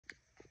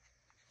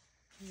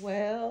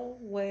Well,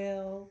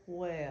 well,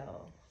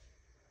 well.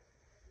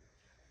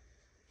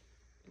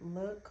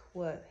 Look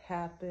what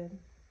happened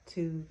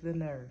to the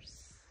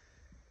nurse.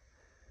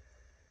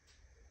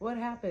 What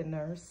happened,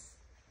 nurse?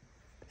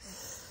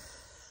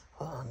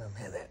 Hold on a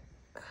minute.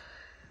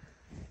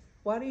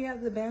 Why do you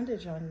have the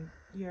bandage on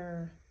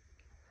your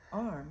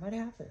arm? What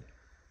happened?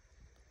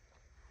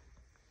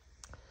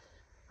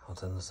 I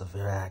was in a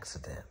severe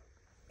accident.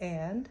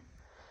 And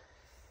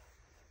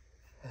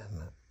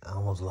I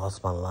almost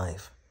lost my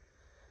life.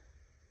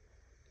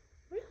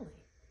 really?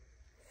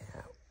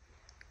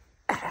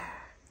 Yeah.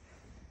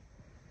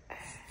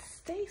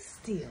 Stay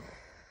still.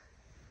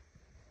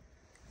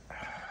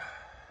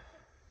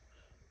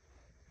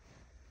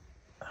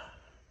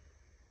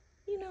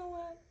 You know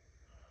what?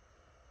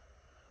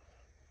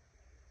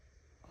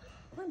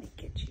 Let me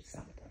get you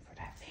something for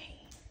that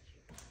pain.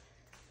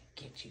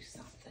 Get you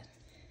something.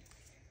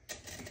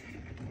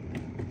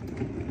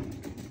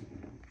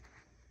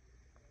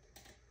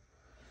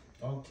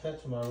 Don't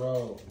touch my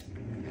robe.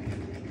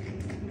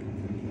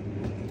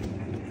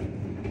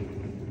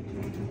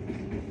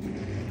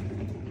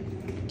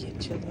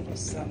 Get you a little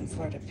something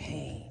for the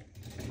pain.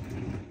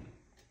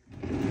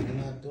 You're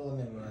not doing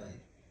it right.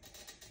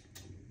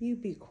 You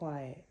be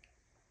quiet.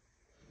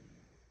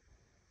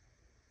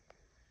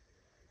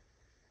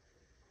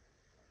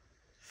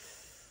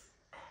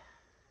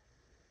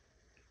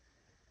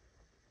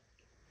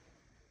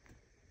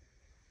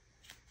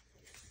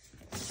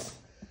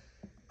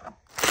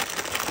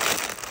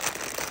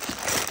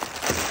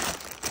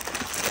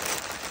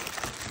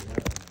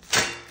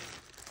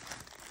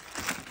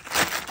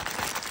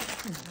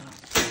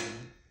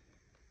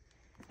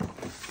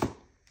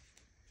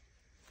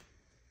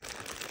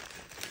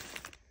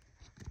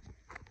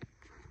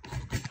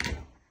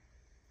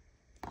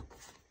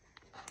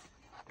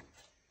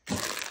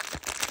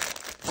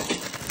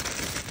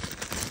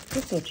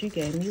 This is what you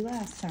gave me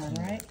last time,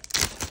 right?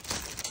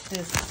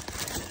 This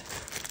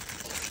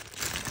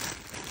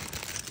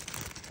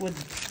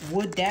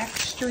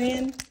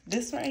Woodactrian.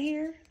 This right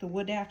here, the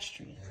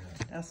Woodactrian.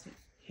 That's it.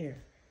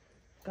 Here.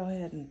 Go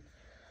ahead and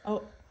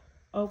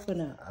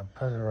open up. I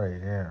put it right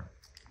there.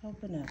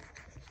 Open up.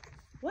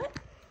 What?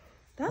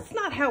 That's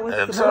not how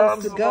it's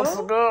supposed to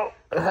go.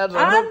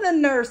 I'm the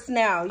nurse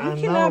now.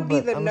 You cannot be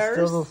the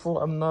nurse.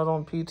 I'm not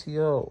on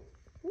PTO.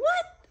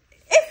 What?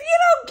 If you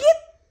don't get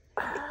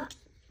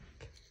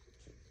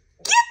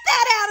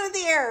that out of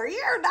there.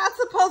 You're not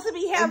supposed to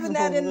be having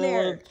that in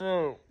there.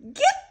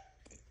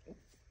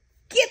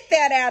 Get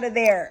that out of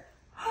there.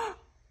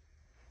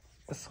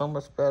 It's so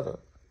much better.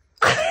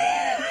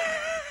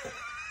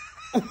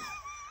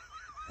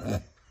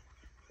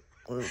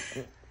 What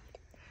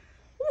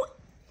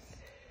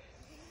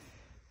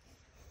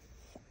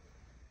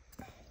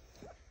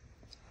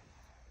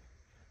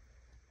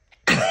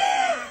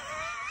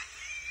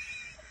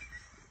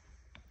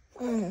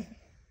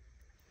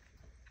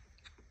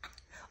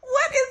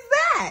is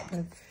that?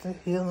 It's the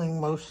healing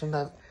motion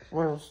that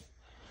was.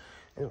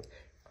 You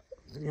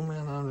may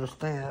not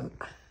understand.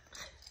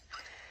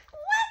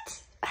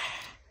 What?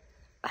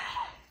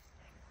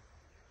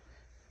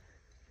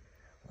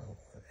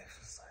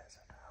 Exercise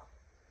it now.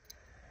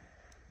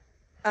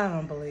 I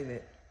don't believe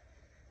it.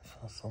 It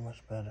feels so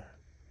much better.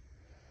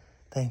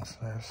 Thanks,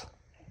 nurse.